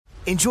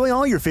Enjoy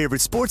all your favorite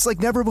sports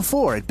like never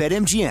before at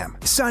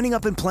BetMGM. Signing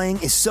up and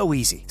playing is so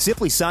easy.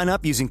 Simply sign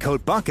up using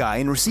code Buckeye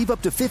and receive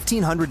up to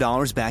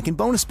 $1,500 back in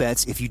bonus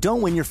bets if you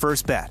don't win your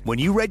first bet. When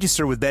you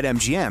register with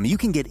BetMGM, you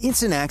can get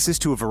instant access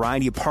to a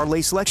variety of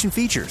parlay selection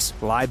features,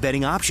 live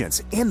betting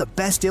options, and the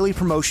best daily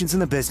promotions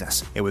in the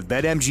business. And with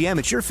BetMGM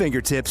at your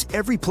fingertips,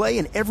 every play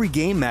and every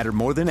game matter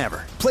more than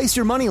ever. Place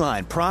your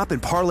moneyline, prop,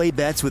 and parlay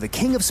bets with the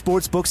king of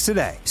sportsbooks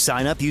today.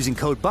 Sign up using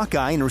code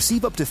Buckeye and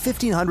receive up to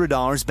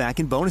 $1,500 back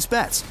in bonus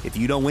bets if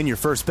you don't win your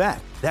first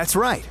bet. That's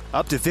right,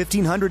 up to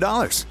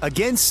 $1,500.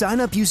 Again, sign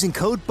up using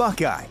code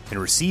Buckeye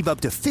and receive up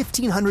to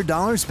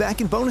 $1,500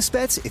 back in bonus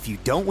bets if you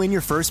don't win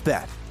your first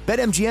bet.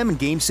 BetMGM and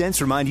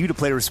GameSense remind you to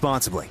play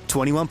responsibly.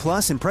 21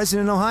 plus and present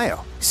in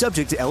Ohio.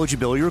 Subject to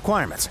eligibility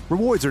requirements.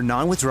 Rewards are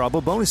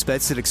non-withdrawable bonus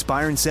bets that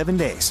expire in 7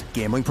 days.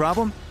 Gambling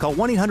problem? Call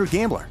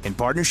 1-800-GAMBLER in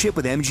partnership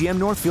with MGM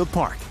Northfield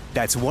Park.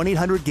 That's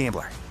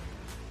 1-800-GAMBLER.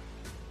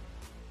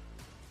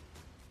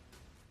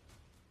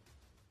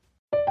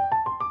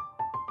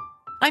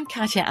 I'm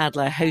Katya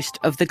Adler, host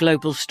of The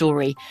Global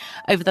Story.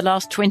 Over the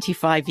last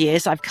 25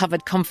 years, I've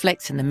covered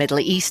conflicts in the Middle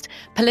East,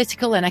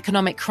 political and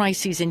economic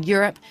crises in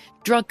Europe,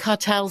 drug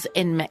cartels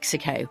in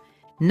Mexico.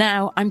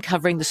 Now I'm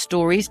covering the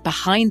stories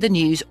behind the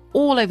news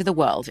all over the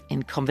world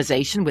in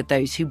conversation with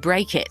those who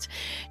break it.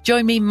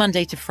 Join me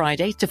Monday to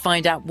Friday to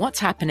find out what's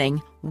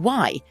happening,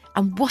 why,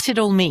 and what it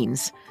all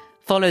means.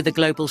 Follow The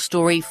Global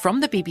Story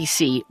from the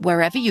BBC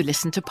wherever you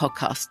listen to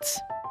podcasts.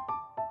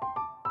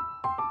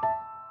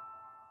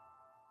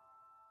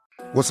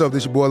 What's up,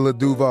 this your boy Lil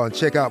Duval, and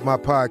check out my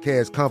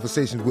podcast,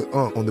 Conversations with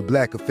Unc, on the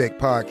Black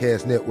Effect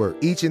Podcast Network.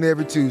 Each and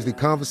every Tuesday,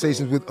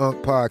 Conversations with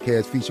Unc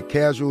podcast feature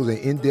casuals and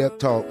in-depth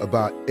talk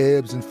about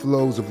ebbs and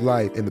flows of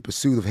life and the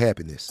pursuit of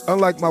happiness.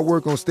 Unlike my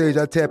work on stage,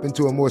 I tap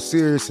into a more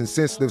serious and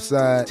sensitive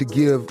side to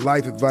give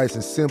life advice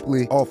and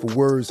simply offer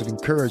words of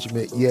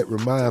encouragement, yet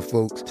remind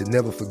folks to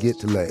never forget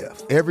to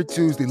laugh. Every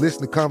Tuesday,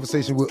 listen to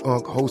Conversations with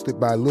Unc, hosted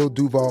by Lil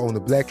Duval on the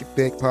Black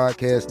Effect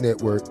Podcast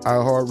Network,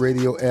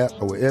 iHeartRadio app,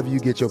 or wherever you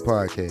get your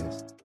podcasts.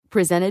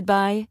 Presented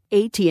by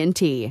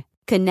AT&T.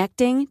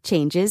 Connecting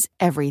changes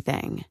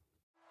everything.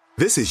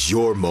 This is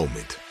your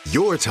moment,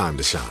 your time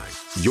to shine,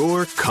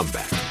 your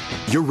comeback.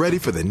 You're ready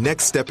for the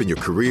next step in your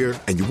career,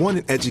 and you want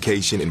an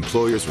education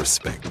employers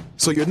respect.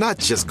 So you're not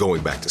just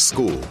going back to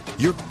school,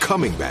 you're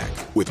coming back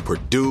with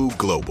Purdue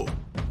Global.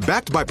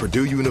 Backed by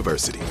Purdue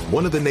University,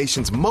 one of the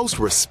nation's most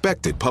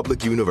respected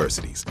public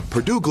universities,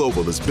 Purdue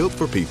Global is built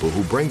for people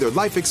who bring their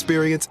life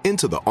experience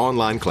into the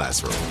online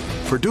classroom.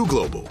 Purdue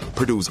Global,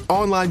 Purdue's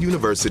online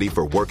university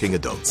for working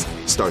adults.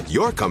 Start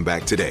your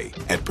comeback today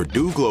at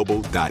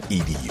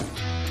purdueglobal.edu.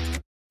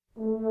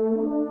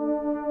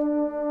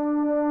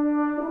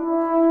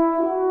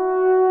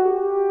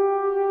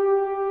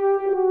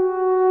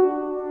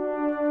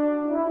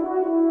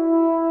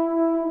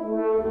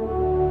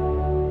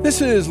 This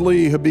is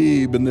Lee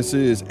Habib, and this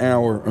is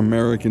Our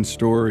American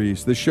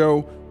Stories, the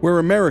show where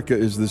America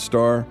is the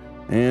star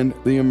and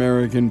the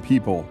American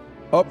people.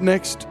 Up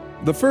next,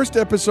 the first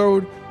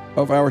episode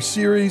of our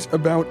series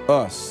about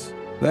us.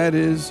 That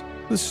is,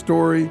 the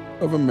story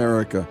of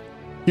America.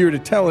 Here to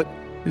tell it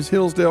is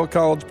Hillsdale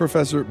College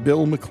professor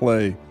Bill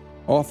McClay,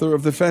 author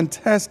of the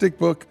fantastic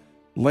book,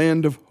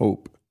 Land of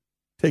Hope.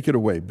 Take it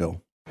away,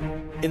 Bill.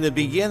 In the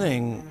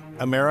beginning,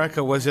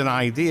 America was an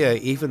idea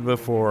even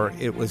before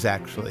it was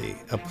actually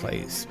a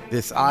place.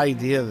 This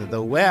idea that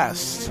the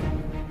West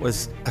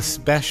was a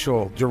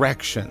special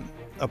direction,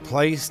 a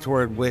place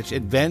toward which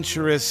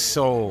adventurous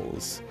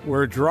souls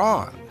were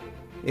drawn.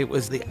 It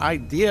was the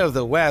idea of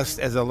the West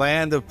as a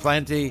land of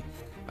plenty,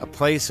 a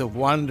place of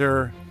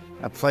wonder,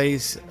 a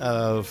place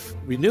of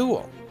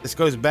renewal. This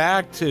goes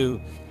back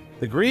to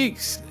the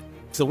Greeks.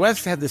 The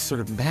West had this sort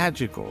of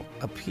magical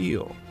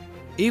appeal,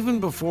 even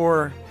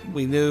before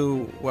we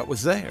knew what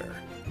was there.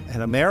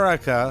 And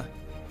America,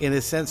 in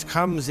a sense,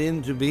 comes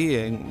into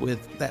being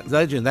with that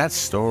legend, that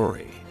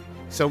story.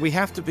 So we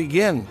have to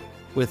begin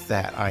with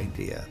that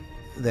idea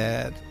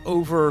that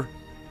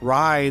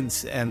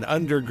overrides and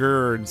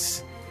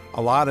undergirds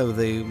a lot of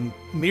the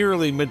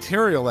merely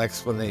material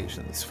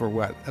explanations for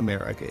what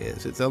America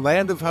is. It's a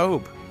land of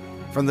hope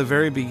from the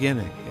very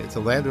beginning. It's a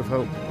land of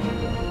hope.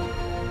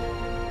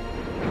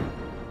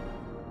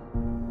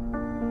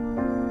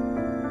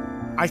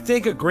 I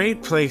think a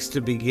great place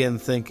to begin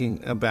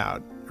thinking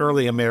about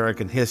early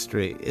American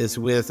history is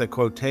with a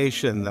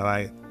quotation that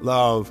I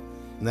love,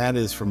 and that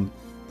is from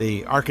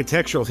the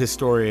architectural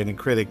historian and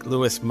critic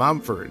Lewis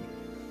Mumford.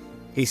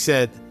 He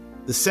said,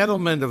 "The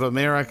settlement of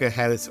America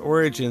had its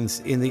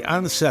origins in the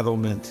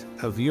unsettlement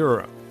of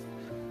Europe."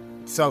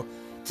 So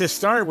to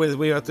start with,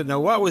 we have to know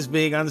what was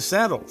being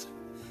unsettled.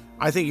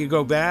 I think you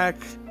go back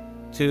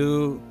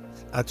to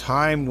a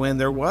time when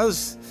there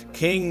was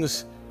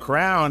kings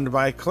crowned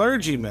by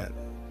clergymen,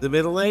 the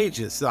Middle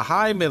Ages, the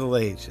High Middle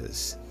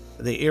Ages,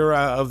 the era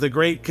of the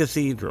great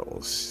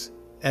cathedrals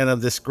and of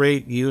this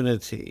great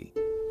unity.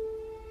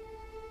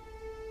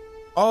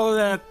 All of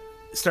that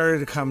started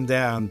to come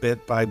down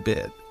bit by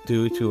bit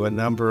due to a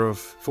number of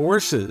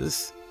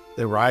forces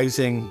the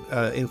rising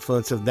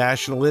influence of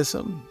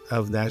nationalism,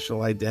 of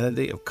national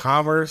identity, of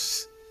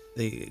commerce,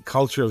 the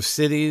culture of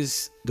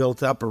cities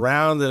built up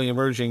around the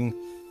emerging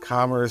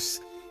commerce,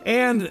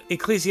 and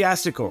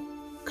ecclesiastical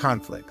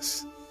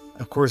conflicts.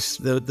 Of course,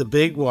 the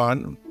big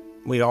one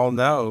we all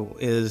know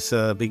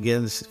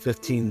begins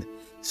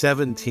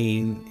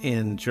 1517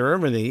 in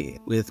Germany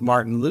with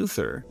Martin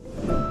Luther.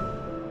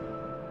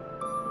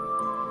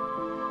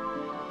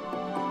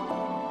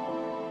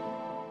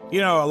 You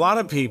know, a lot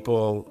of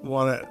people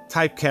want to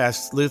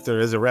typecast Luther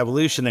as a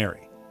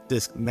revolutionary,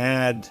 this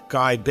mad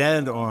guy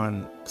bent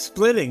on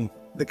splitting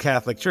the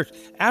Catholic Church.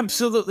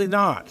 Absolutely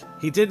not.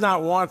 He did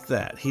not want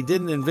that. He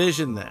didn't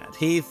envision that.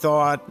 He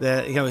thought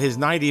that, his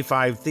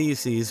 95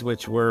 Theses,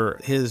 which were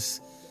his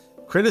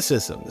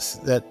criticisms,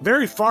 that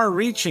very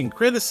far-reaching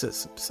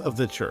criticisms of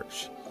the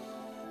church,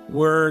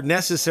 were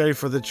necessary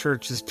for the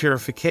church's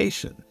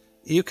purification.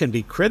 You can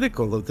be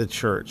critical of the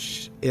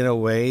church in a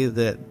way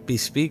that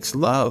bespeaks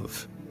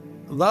love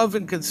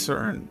and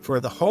concern for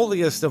the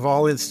holiest of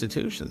all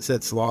institutions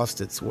that's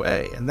lost its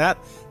way. And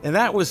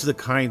that was the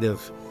kind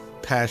of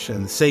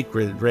passion,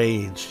 sacred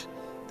rage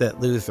that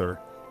Luther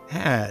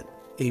had.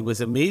 He was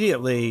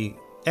immediately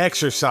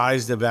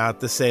exercised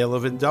about the sale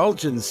of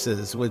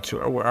indulgences, which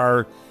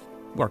are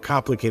more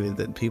complicated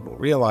than people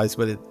realize,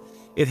 but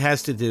it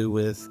has to do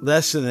with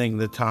lessening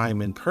the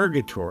time in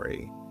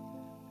purgatory.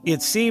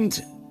 It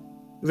seemed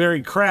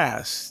very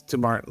crass to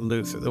Martin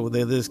Luther,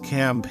 this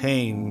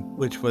campaign,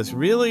 which was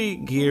really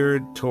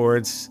geared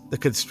towards the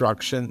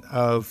construction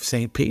of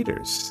St.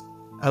 Peter's,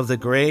 of the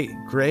great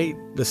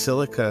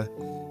basilica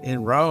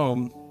in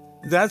Rome.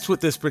 That's what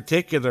this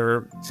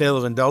particular sale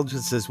of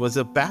indulgences was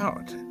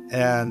about.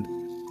 And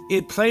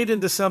it played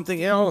into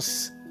something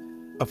else,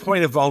 a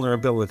point of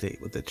vulnerability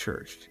with the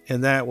church,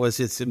 and that was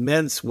its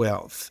immense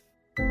wealth.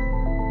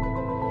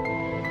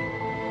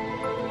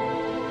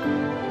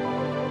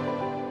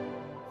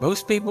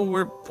 Most people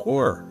were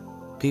poor.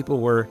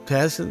 People were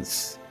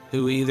peasants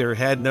who either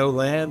had no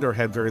land or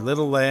had very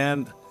little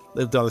land,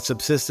 lived on a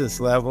subsistence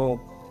level.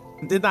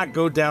 It did not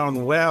go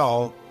down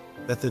well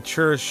that the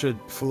church should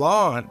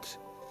flaunt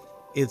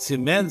its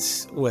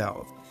immense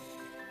wealth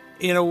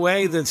in a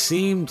way that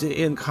seemed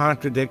in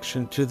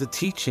contradiction to the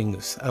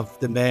teachings of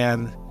the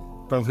man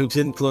from whose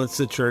influence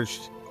the church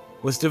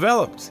was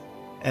developed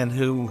and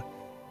whom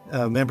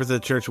members of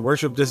the church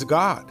worshipped as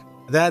God.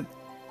 That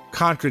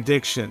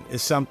contradiction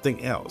is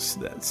something else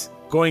that's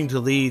going to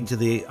lead to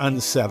the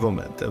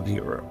unsettlement of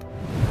Europe.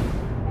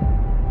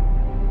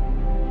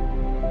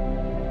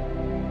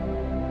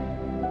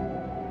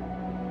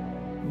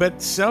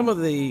 But some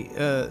of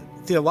the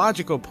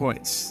theological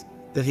points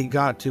that he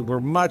got to were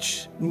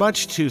much,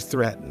 much too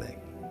threatening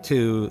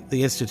to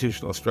the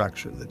institutional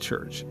structure of the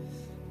church.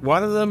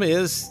 One of them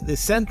is the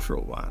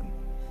central one.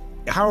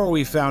 How are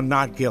we found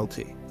not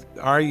guilty?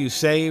 Are you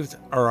saved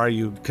or are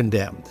you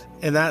condemned?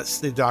 And that's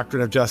the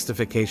doctrine of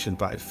justification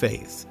by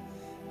faith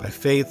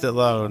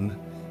alone,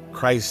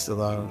 Christ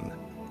alone,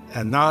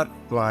 and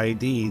not by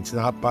deeds,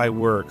 not by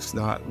works,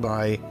 not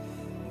by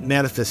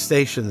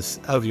manifestations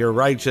of your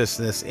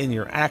righteousness in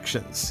your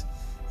actions.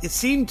 It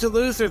seemed to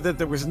Luther that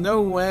there was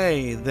no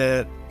way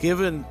that,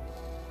 given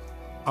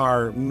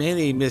our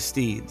many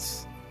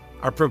misdeeds,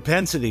 our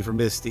propensity for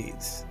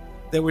misdeeds,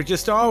 that we're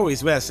just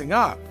always messing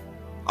up.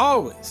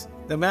 Always.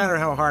 No matter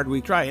how hard we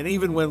try. And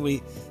even when we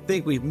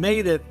think we've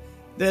made it,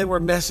 then we're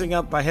messing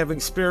up by having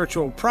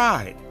spiritual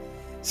pride.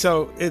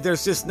 So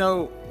there's just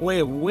no way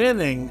of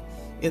winning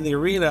in the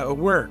arena of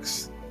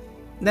works.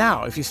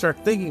 Now, if you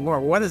start thinking more,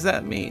 what does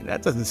that mean?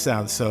 That doesn't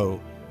sound so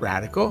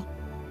radical.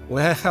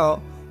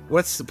 Well,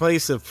 what's the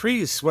place of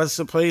priests? What's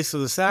the place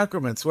of the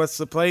sacraments? What's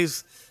the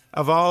place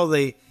of all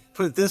the,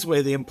 put it this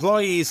way, the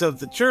employees of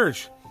the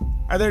church?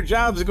 Are their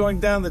jobs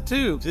going down the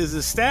tubes? Is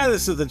the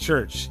status of the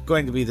church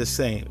going to be the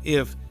same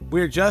if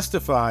we're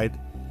justified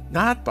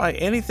not by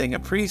anything a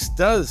priest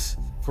does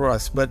for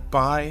us, but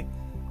by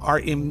our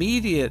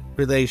immediate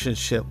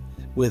relationship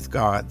with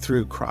God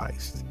through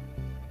Christ?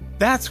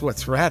 That's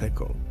what's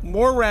radical.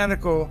 More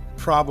radical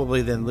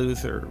probably than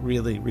Luther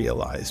really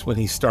realized when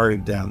he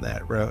started down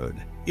that road.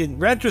 In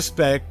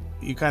retrospect,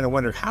 you kind of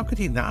wonder, how could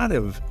he not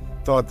have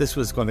thought this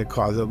was going to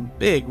cause a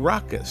big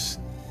ruckus?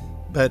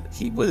 But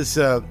he was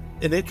an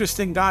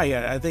interesting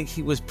guy. I think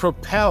he was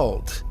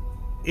propelled,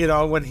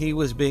 when he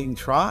was being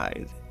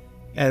tried.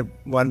 At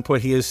one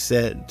point he is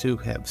said to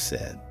have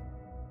said,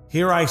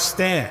 "Here I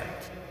stand,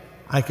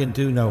 I can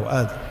do no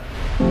other."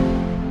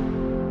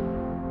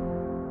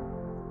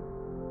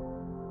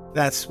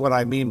 That's what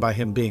I mean by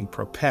him being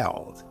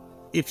propelled.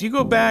 If you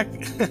go back,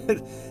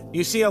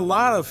 you see a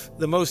lot of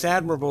the most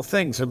admirable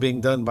things are being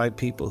done by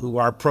people who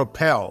are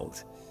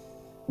propelled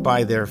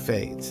by their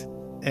faith.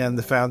 And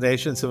the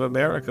foundations of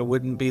America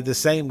wouldn't be the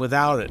same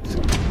without it.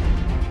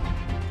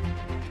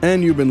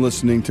 And you've been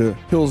listening to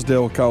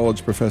Hillsdale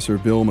College professor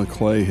Bill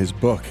McClay. His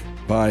book,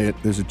 buy it.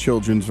 There's a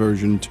children's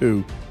version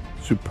too.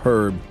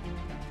 Superb.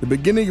 The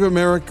beginning of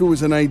America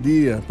was an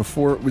idea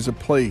before it was a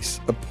place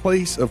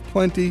of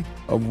plenty,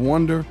 of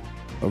wonder,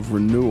 of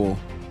renewal.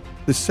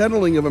 The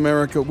settling of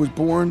America was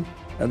born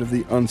out of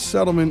the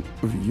unsettlement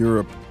of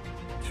Europe.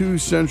 Two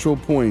central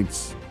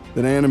points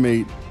that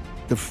animate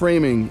the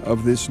framing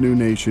of this new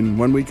nation.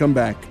 When we come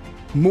back,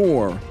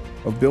 more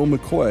of Bill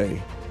McClay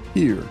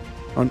here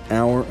on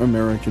Our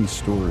American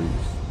Stories.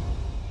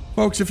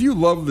 Folks, if you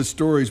love the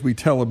stories we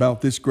tell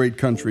about this great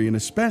country, and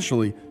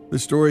especially the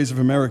stories of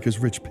America's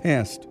rich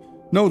past,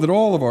 know that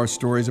all of our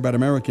stories about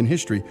American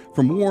history,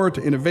 from war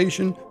to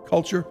innovation,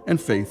 culture, and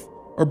faith,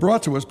 are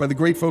brought to us by the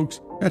great folks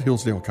at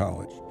Hillsdale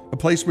College, a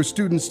place where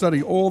students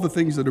study all the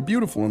things that are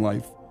beautiful in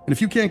life. And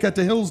if you can't get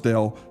to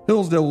Hillsdale,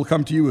 Hillsdale will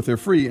come to you with their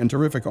free and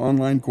terrific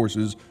online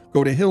courses.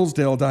 Go to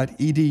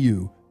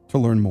hillsdale.edu to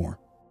learn more.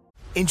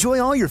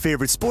 Enjoy all your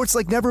favorite sports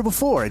like never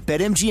before at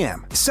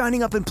BetMGM.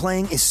 Signing up and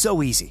playing is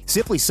so easy.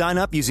 Simply sign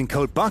up using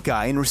code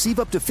Buckeye and receive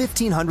up to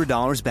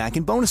 $1,500 back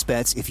in bonus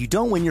bets if you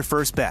don't win your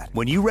first bet.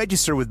 When you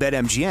register with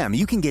BetMGM,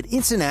 you can get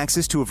instant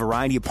access to a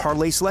variety of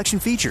parlay selection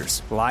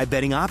features, live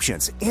betting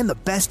options, and the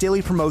best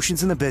daily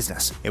promotions in the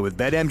business. And with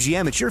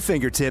BetMGM at your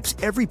fingertips,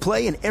 every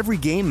play and every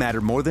game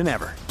matter more than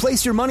ever.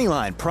 Place your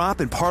moneyline, prop,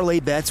 and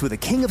parlay bets with the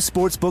king of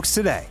sportsbooks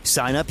today.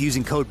 Sign up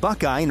using code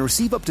Buckeye and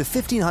receive up to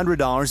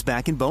 $1,500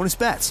 back in bonus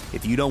bets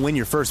if you don't win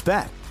your first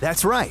bet.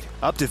 That's right,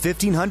 up to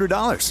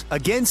 $1,500.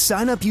 Again,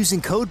 sign up using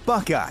code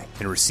Buckeye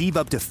and receive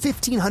up to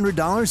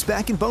 $1,500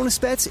 back in bonus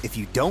bets if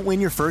you don't win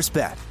your first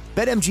bet.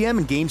 BetMGM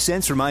and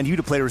GameSense remind you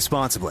to play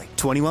responsibly.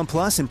 21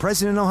 plus and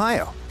present in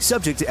Ohio.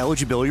 Subject to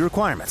eligibility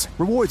requirements.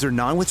 Rewards are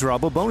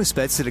non-withdrawable bonus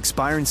bets that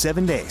expire in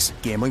 7 days.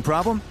 Gambling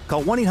problem?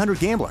 Call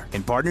 1-800-GAMBLER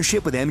in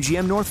partnership with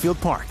MGM Northfield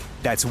Park.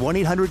 That's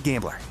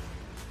 1-800-GAMBLER.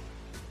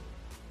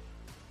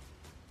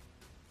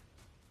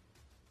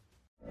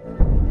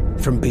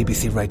 From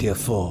BBC Radio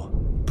 4,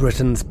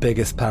 Britain's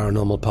biggest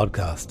paranormal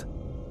podcast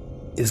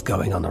is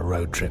going on a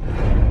road trip.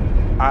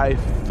 I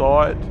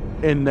thought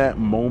in that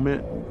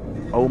moment,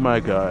 oh my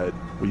God,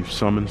 we've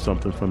summoned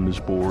something from this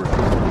board.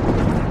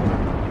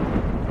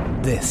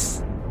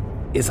 This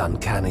is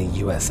Uncanny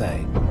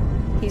USA.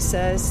 He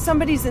says,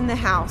 somebody's in the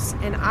house,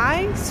 and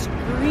I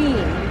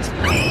screamed.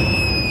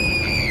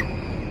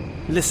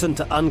 Listen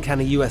to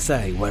Uncanny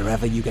USA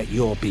wherever you get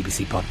your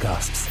BBC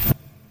podcasts,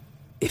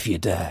 if you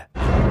dare.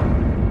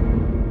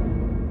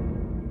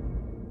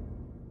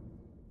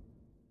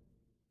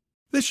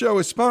 This show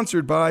is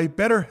sponsored by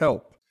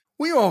BetterHelp.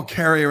 We all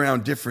carry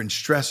around different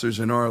stressors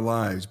in our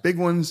lives, big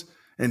ones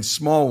and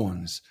small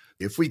ones.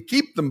 If we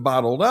keep them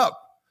bottled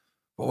up,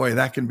 boy,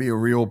 that can be a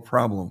real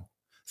problem.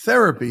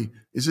 Therapy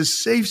is a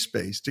safe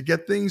space to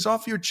get things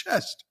off your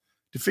chest,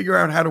 to figure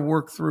out how to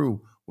work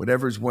through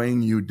whatever's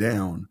weighing you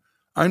down.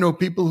 I know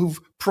people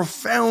who've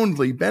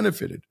profoundly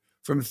benefited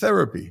from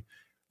therapy,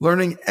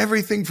 learning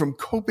everything from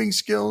coping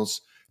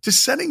skills to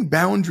setting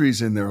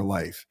boundaries in their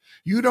life.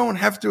 You don't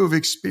have to have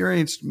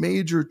experienced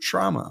major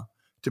trauma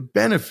to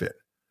benefit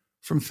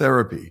from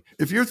therapy.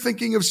 If you're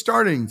thinking of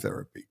starting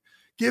therapy,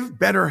 give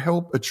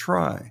BetterHelp a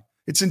try.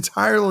 It's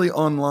entirely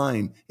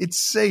online.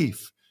 It's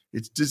safe.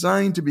 It's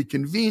designed to be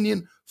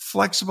convenient,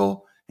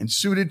 flexible, and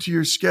suited to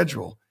your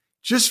schedule.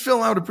 Just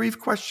fill out a brief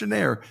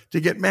questionnaire to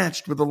get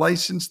matched with a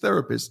licensed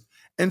therapist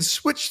and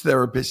switch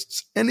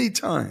therapists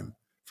anytime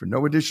for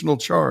no additional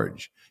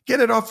charge.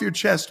 Get it off your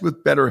chest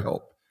with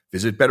BetterHelp.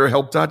 Visit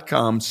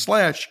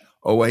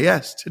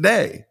BetterHelp.com/OAS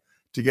today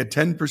to get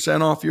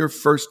 10% off your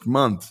first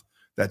month.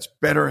 That's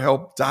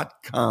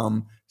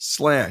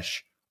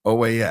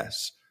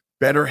BetterHelp.com/OAS.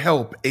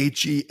 BetterHelp,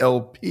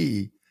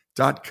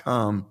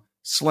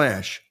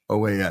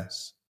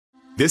 HELP.com/OAS.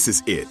 This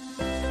is it.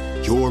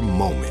 Your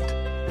moment.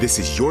 This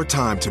is your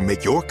time to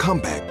make your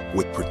comeback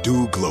with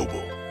Purdue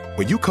Global.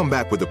 When you come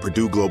back with a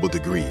Purdue Global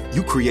degree,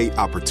 you create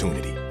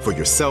opportunity for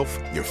yourself,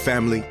 your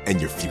family,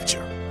 and your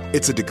future.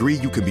 It's a degree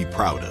you can be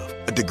proud of,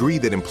 a degree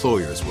that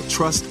employers will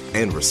trust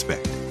and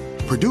respect.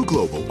 Purdue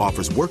Global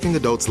offers working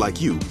adults like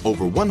you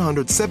over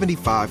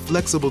 175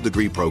 flexible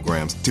degree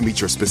programs to meet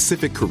your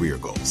specific career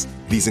goals.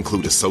 These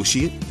include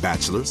associate,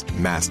 bachelor's,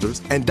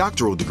 master's, and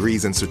doctoral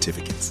degrees and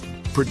certificates.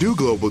 Purdue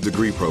Global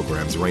degree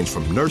programs range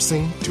from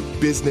nursing to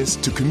business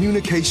to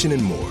communication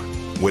and more.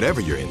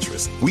 Whatever your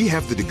interest, we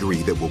have the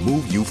degree that will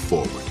move you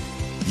forward.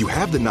 You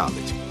have the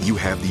knowledge, you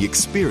have the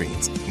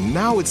experience.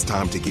 Now it's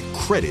time to get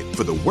credit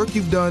for the work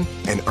you've done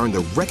and earn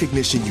the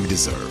recognition you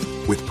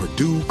deserve with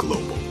Purdue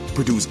Global,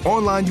 Purdue's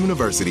online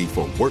university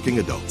for working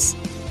adults.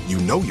 You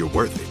know you're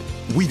worth it.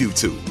 We do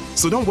too.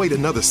 So don't wait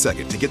another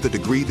second to get the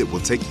degree that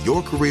will take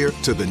your career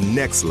to the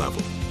next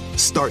level.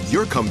 Start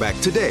your comeback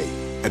today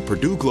at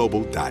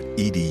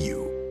purdueglobal.edu.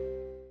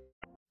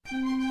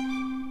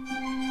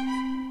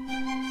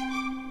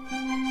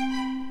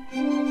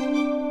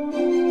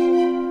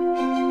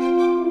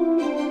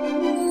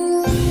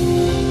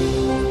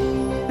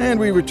 And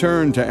we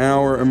return to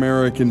Our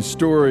American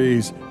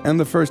Stories and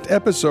the first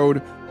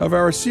episode of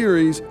our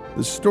series,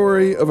 The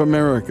Story of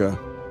America,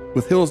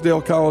 with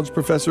Hillsdale College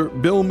professor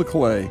Bill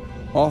McClay,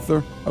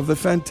 author of the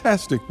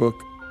fantastic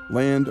book,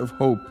 Land of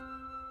Hope.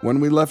 When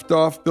we left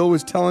off, Bill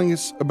was telling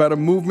us about a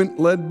movement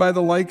led by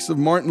the likes of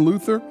Martin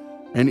Luther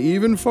and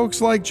even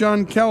folks like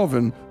John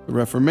Calvin, the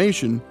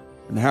Reformation,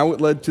 and how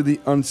it led to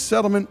the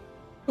unsettlement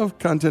of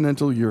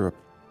continental Europe.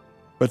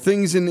 But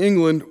things in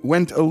England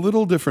went a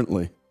little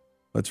differently.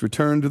 Let's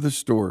return to the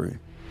story.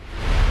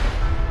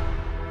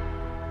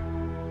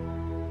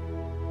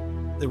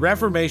 The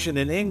Reformation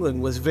in England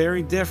was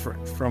very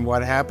different from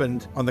what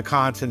happened on the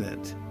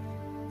continent.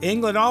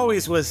 England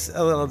always was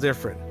a little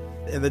different,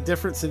 and the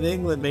difference in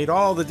England made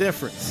all the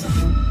difference.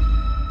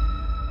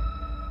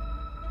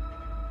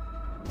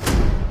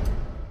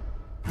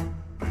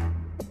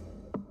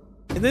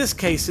 In this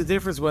case, the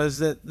difference was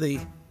that the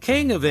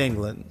King of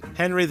England,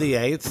 Henry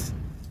VIII,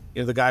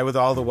 the guy with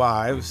all the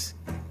wives,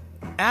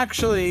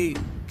 actually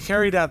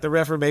carried out the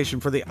Reformation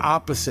for the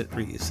opposite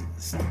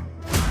reasons.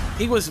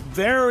 He was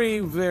very,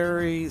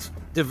 very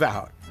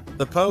devout.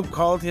 The Pope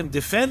called him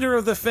defender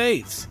of the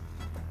faith.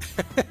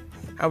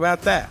 How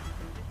about that?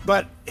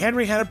 But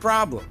Henry had a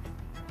problem.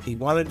 He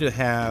wanted to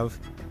have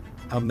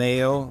a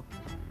male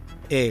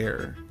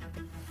heir.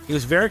 He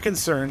was very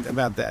concerned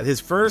about that.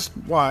 His first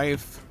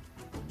wife,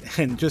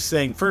 and just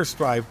saying first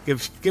wife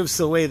gives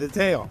away the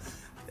tale,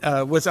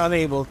 was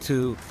unable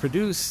to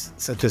produce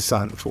such a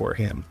son for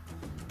him.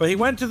 But he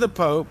went to the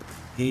Pope.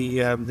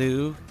 He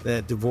knew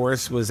that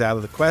divorce was out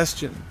of the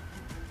question.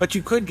 But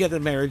you could get a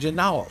marriage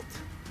annulled.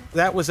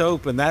 That was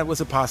open. That was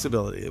a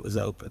possibility. It was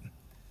open.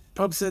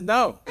 Pope said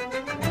no.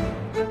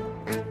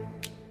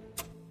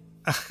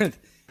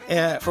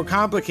 For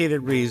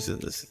complicated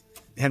reasons.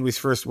 Henry's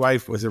first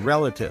wife was a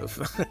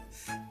relative.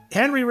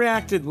 Henry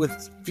reacted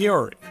with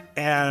fury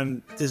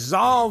and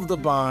dissolved the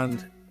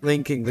bond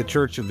linking the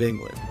Church of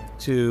England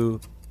to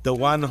the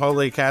one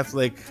holy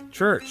Catholic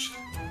Church.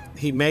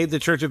 He made the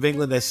Church of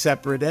England a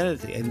separate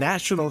entity, a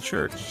national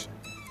church,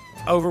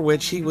 over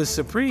which he was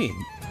supreme.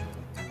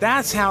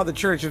 That's how the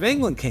Church of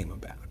England came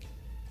about.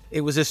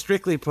 It was a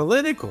strictly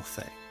political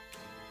thing.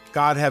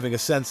 God having a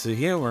sense of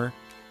humor,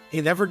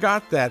 he never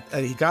got that.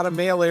 He got a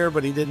male heir,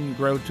 but he didn't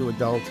grow to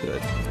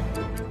adulthood.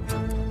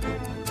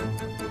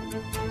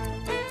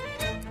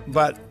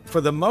 But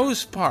for the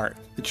most part,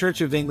 the Church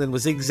of England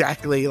was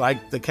exactly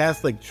like the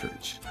Catholic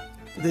Church.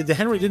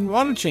 Henry didn't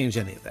want to change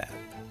any of that.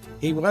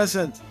 He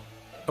wasn't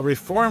a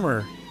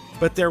reformer,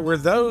 but there were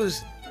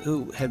those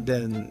who had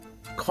been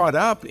caught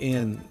up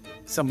in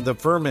some of the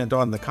ferment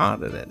on the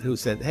continent who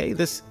said, hey,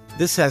 this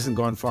hasn't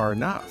gone far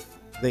enough.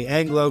 The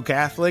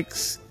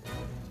Anglo-Catholics,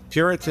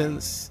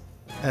 Puritans,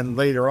 and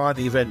later on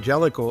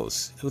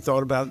evangelicals who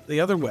thought about it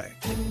the other way.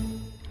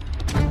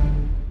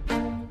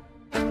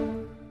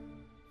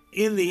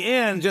 In the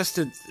end, just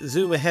to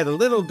zoom ahead a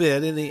little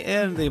bit, in the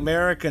end, the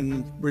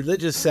American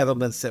religious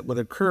settlements that would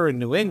occur in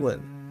New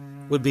England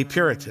would be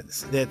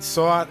Puritans that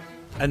sought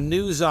a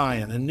new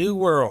Zion, a new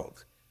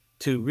world,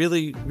 to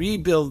really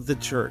rebuild the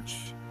church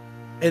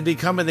and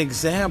become an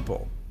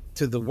example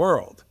to the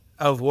world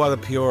of what a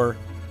pure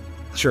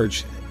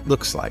church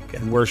looks like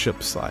and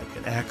worships like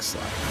and acts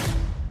like.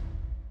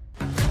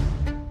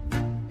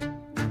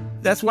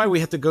 That's why we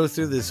have to go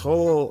through this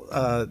whole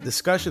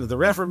discussion of the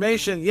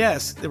Reformation.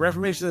 Yes, the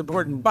Reformation is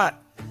important,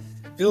 but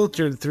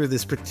filtered through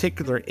this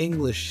particular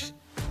English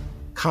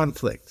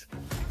conflict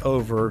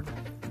over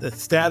the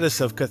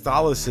status of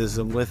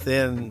Catholicism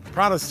within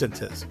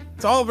Protestantism.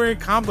 It's all very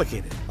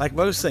complicated. Like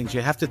most things,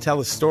 you have to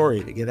tell a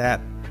story to get at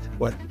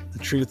what the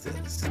truth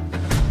is.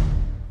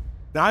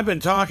 Now, I've been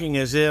talking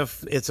as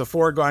if it's a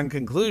foregone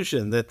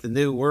conclusion that the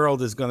new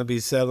world is going to be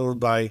settled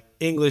by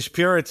English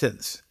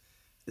Puritans.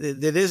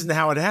 That isn't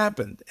how it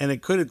happened, and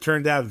it could have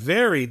turned out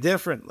very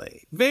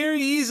differently,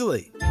 very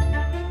easily.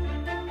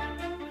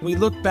 When we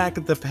look back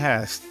at the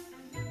past,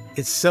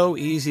 it's so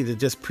easy to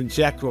just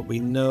project what we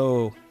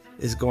know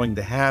is going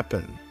to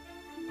happen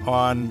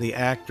on the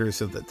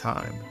actors of the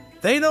time.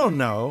 They don't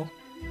know.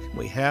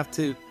 We have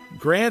to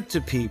grant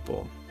to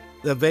people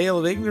the veil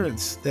of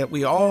ignorance that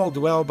we all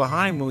dwell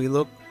behind when we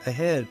look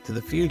ahead to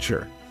the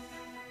future.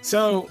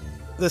 So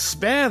the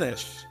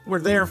Spanish were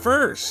there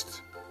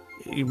first.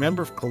 You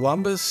remember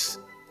Columbus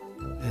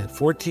in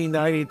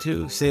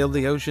 1492 sailed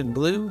the ocean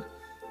blue?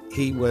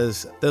 He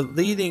was the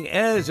leading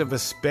edge of a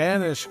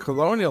Spanish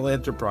colonial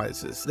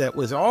enterprises that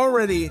was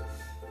already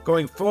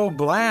going full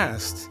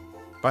blast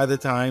by the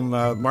time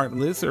Martin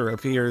Luther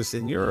appears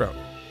in Europe,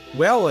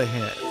 well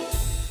ahead.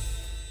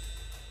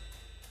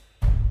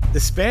 The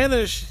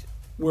Spanish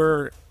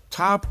were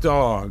top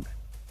dog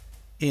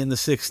in the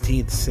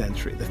 16th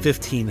century, the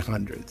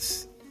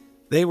 1500s.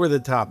 They were the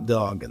top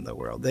dog in the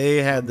world.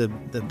 They had the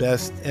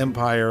best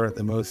empire,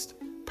 the most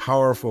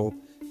powerful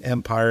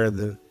empire,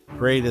 the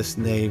greatest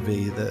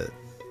navy, the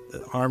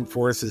armed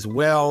forces,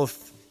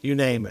 wealth, you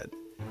name it.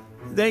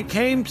 They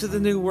came to the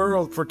New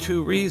World for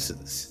two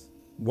reasons.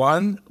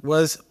 One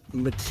was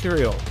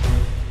material,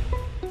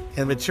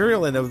 and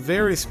material in a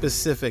very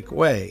specific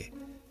way.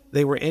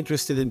 They were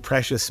interested in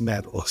precious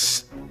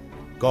metals,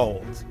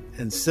 gold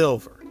and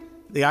silver.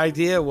 The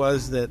idea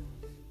was that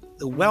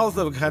the wealth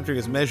of a country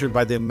is measured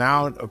by the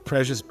amount of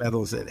precious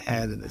metals it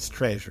had in its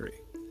treasury.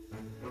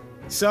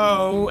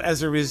 So,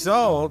 as a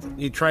result,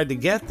 you tried to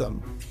get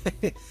them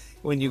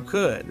when you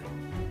could.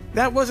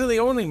 That wasn't the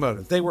only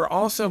motive. They were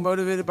also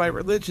motivated by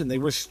religion. They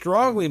were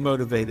strongly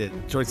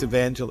motivated towards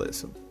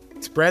evangelism,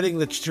 spreading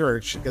the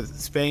church, because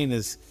Spain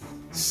is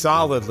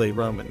solidly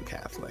Roman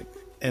Catholic,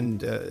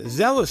 and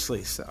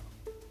zealously so.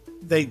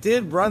 They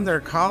did run their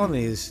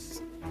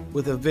colonies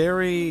with a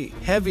very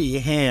heavy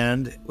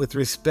hand with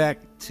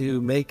respect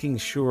to making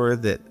sure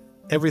that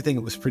everything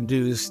that was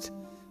produced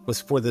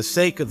was for the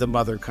sake of the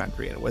mother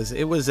country. And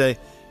it was an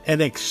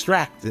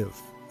extractive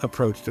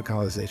approach to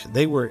colonization.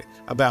 They were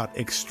about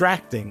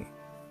extracting.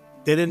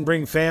 They didn't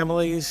bring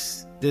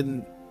families,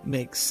 didn't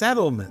make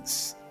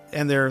settlements.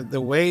 And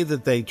the way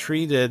that they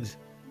treated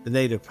the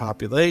native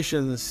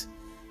populations,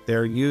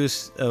 their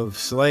use of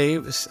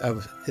slaves,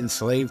 of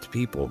enslaved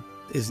people,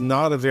 is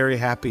not a very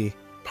happy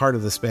part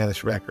of the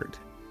Spanish record.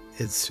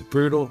 It's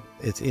brutal,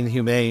 it's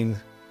inhumane,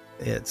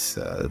 it's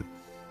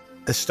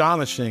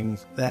astonishing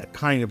that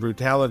kind of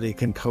brutality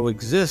can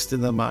coexist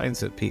in the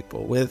minds of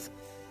people with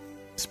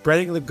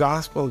spreading the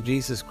gospel of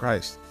Jesus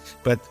Christ.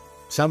 But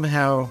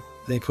somehow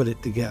they put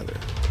it together.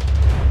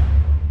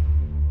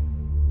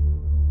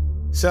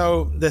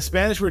 So the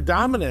Spanish were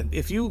dominant.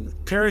 If you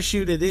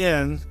parachuted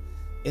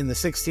in the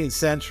 16th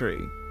century,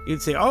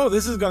 you'd say, oh,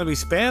 this is going to be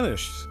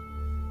Spanish.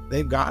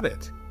 They've got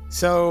it.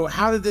 So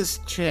how did this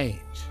change?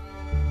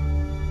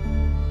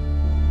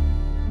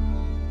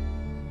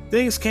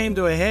 Things came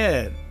to a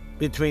head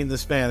between the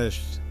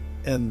Spanish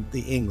and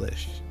the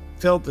English.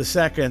 Philip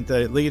II,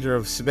 the leader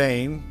of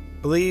Spain,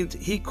 believed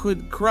he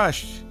could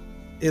crush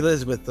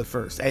Elizabeth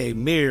I, a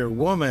mere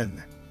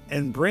woman,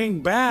 and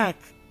bring back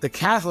the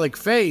Catholic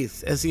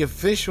faith as the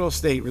official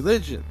state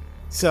religion.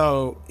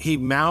 So he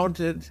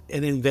mounted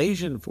an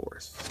invasion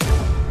force,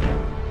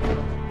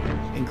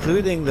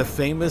 including the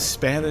famous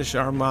Spanish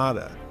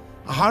Armada,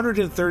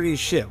 130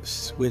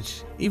 ships,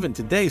 which even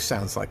today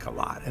sounds like a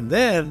lot. And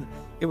then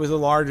it was the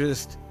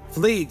largest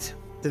fleet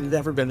that had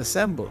ever been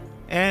assembled.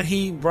 And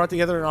he brought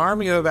together an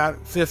army of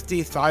about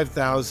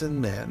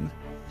 55,000 men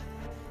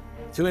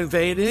to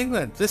invade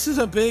England. This is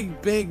a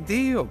big, big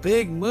deal,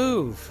 big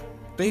move,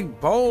 big,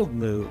 bold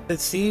move. It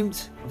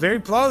seemed very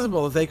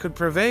plausible that they could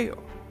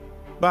prevail,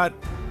 but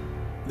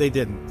they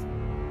didn't.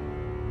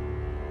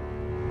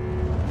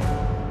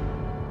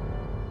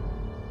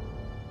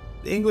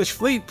 The English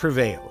fleet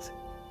prevailed.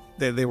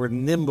 They were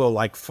nimble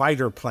like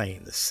fighter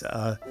planes.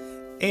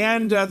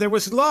 And there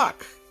was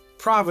luck,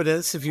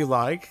 providence, if you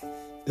like.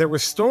 There were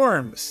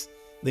storms,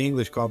 the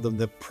English called them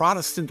the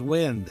Protestant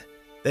wind,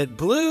 that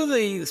blew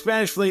the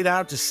Spanish fleet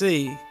out to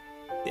sea,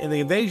 and the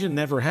invasion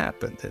never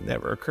happened. It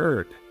never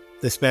occurred.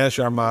 The Spanish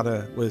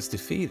Armada was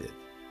defeated.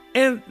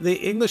 And the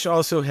English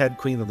also had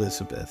Queen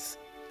Elizabeth,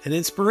 an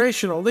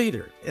inspirational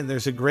leader. And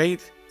there's a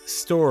great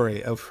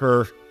story of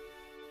her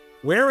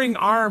wearing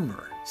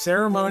armor,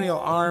 ceremonial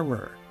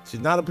armor. She's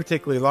not a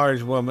particularly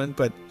large woman,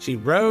 but she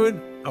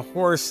rode a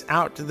horse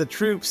out to the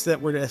troops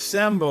that were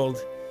assembled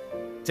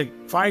to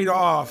fight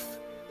off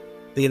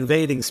the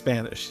invading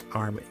Spanish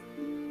army.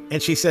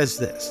 And she says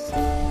this: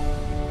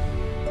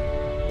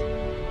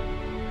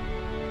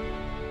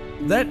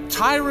 "Let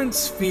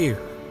tyrants fear.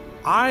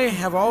 I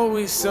have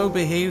always so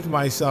behaved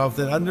myself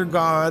that under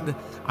God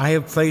I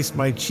have placed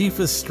my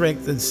chiefest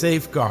strength and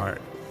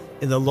safeguard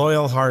in the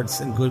loyal hearts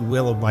and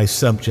goodwill of my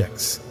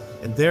subjects.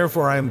 And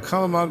therefore I am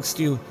come amongst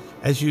you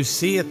as you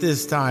see at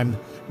this time,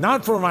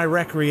 not for my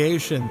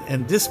recreation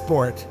and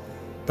disport,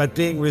 but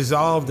being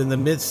resolved in the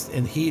midst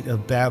and heat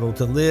of battle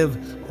to live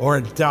or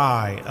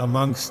die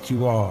amongst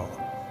you all,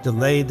 to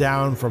lay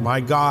down for my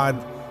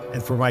God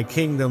and for my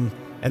kingdom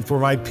and for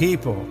my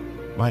people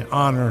my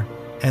honor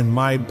and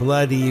my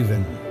blood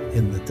even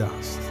in the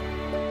dust."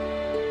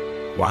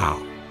 Wow.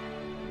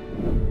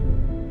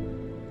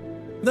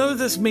 None of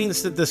this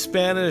means that the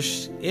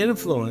Spanish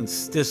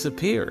influence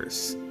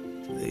disappears.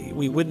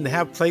 We wouldn't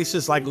have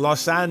places like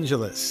Los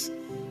Angeles.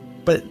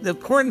 But the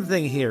important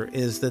thing here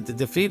is that the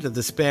defeat of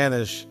the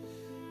Spanish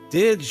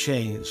did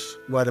change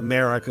what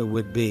America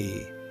would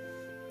be,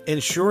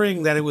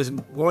 ensuring that it was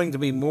going to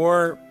be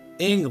more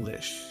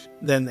English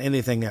than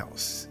anything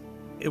else.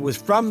 It was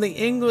from the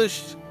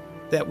English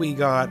that we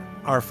got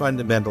our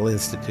fundamental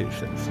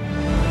institutions.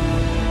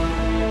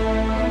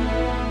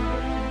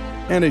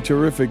 And a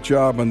terrific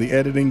job on the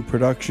editing,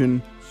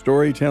 production,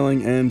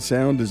 storytelling, and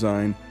sound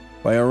design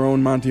by our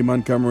own Monty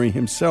Montgomery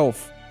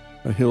himself,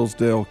 a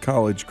Hillsdale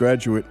College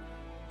graduate.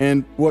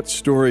 And what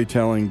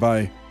storytelling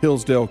by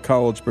Hillsdale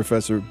College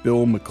professor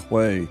Bill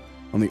McClay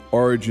on the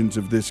origins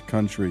of this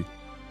country.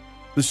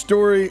 The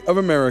Story of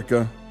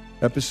America,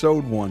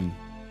 Episode 1,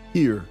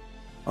 here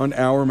on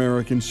Our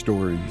American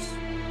Stories.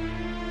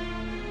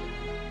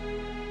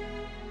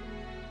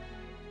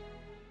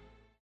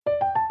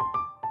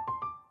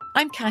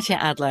 I'm Katya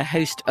Adler,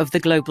 host of The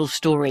Global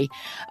Story.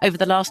 Over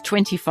the last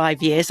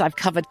 25 years, I've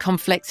covered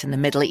conflicts in the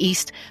Middle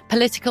East,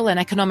 political and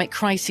economic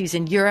crises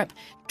in Europe,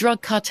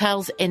 drug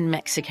cartels in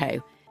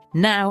Mexico.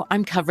 Now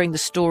I'm covering the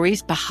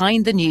stories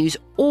behind the news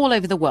all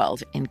over the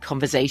world in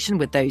conversation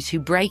with those who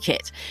break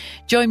it.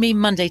 Join me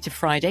Monday to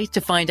Friday to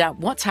find out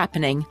what's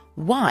happening,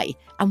 why,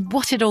 and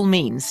what it all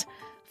means.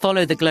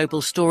 Follow The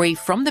Global Story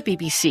from the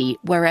BBC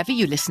wherever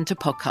you listen to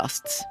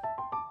podcasts.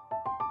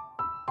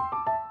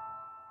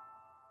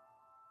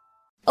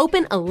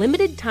 Open a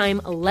limited-time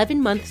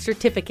 11-month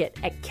certificate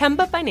at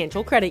Kemba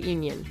Financial Credit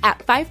Union. At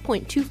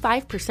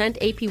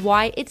 5.25%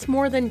 APY, it's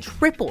more than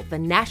triple the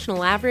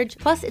national average,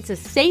 plus it's a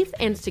safe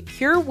and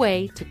secure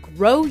way to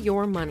grow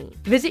your money.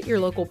 Visit your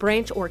local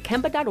branch or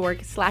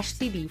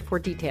kemba.org/CD for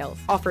details.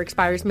 Offer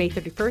expires May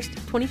 31st,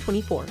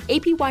 2024.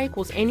 APY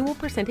equals annual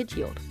percentage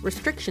yield.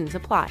 Restrictions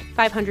apply.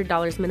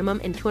 $500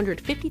 minimum and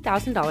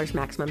 $250,000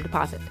 maximum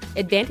deposit.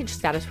 Advantage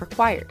status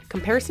required.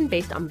 Comparison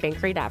based on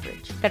bank rate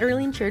average.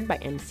 Federally insured by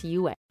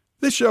NCUA.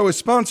 This show is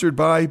sponsored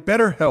by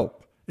BetterHelp.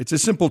 It's a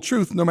simple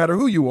truth, no matter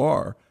who you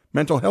are.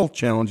 Mental health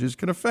challenges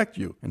can affect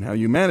you, and how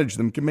you manage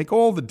them can make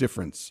all the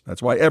difference.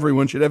 That's why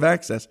everyone should have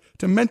access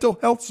to mental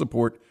health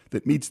support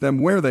that meets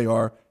them where they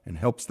are and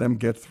helps them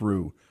get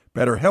through.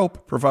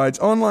 BetterHelp provides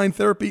online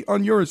therapy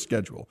on your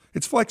schedule.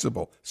 It's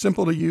flexible,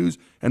 simple to use,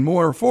 and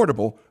more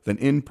affordable than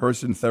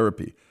in-person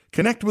therapy.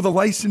 Connect with a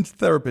licensed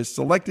therapist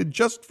selected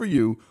just for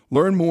you.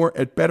 Learn more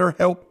at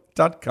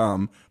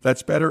BetterHelp.com.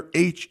 That's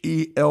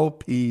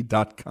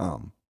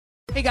BetterHelp.com.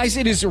 Hey guys,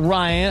 it is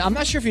Ryan. I'm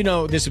not sure if you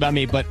know this about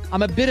me, but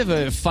I'm a bit of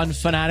a fun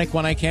fanatic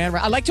when I can.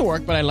 I like to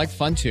work, but I like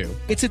fun too.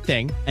 It's a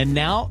thing. And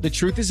now the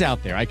truth is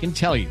out there. I can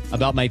tell you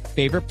about my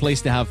favorite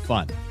place to have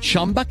fun.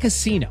 Chumba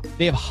Casino.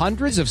 They have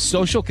hundreds of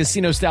social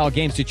casino style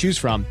games to choose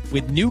from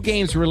with new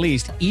games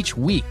released each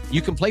week.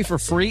 You can play for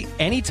free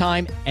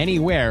anytime,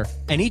 anywhere.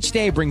 And each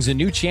day brings a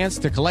new chance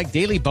to collect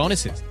daily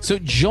bonuses. So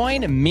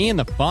join me in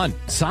the fun.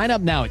 Sign up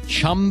now at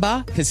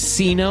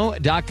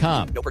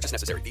ChumbaCasino.com. No purchase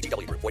necessary.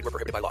 VGW. Void where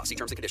prohibited by law. See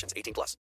terms and conditions. 18+.